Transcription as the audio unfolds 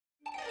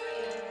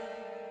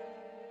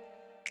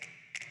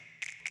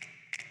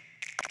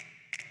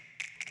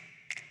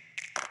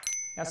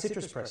Our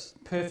citrus press,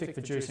 perfect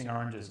for juicing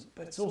oranges,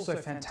 but it's also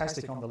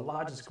fantastic on the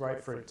largest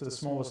grapefruit to the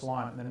smallest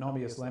lime and the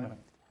knobbiest lemon.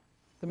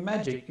 The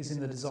magic is in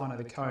the design of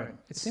the cone.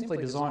 It's simply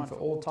designed for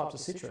all types of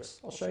citrus.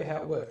 I'll show you how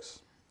it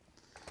works.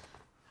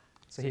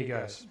 So here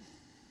goes.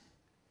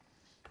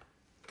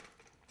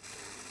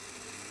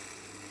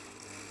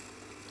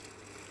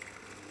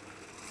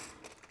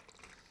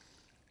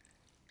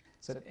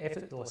 So it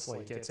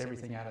effortlessly gets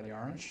everything out of the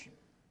orange.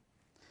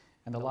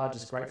 And the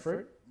largest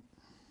grapefruit.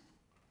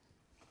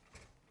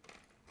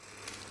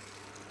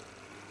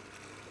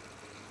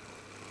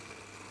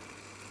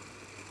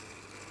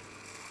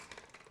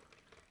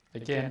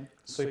 Again,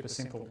 super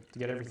simple to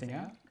get everything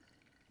out.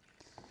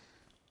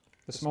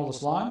 The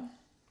smallest lime.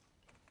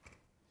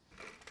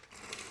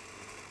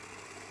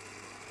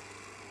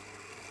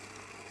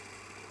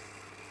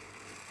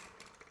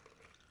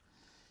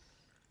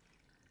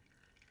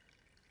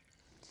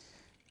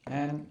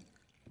 And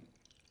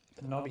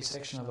the knobby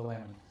section of the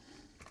lemon.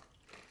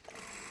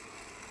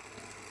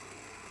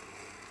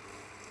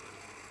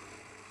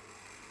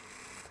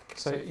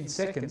 So in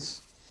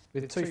seconds,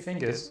 with 2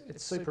 fingers,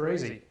 it's super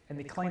easy, and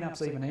the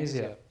cleanup's even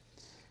easier.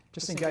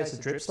 Just engage the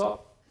drip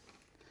stop,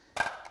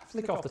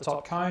 flick off the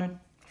top cone,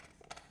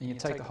 and you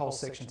take the whole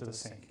section to the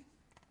sink.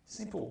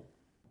 Simple.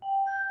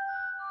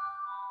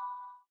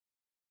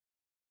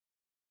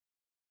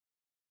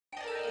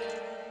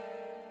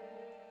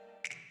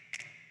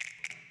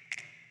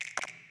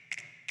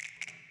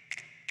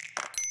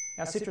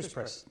 Our citrus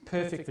press,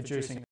 perfect for juicing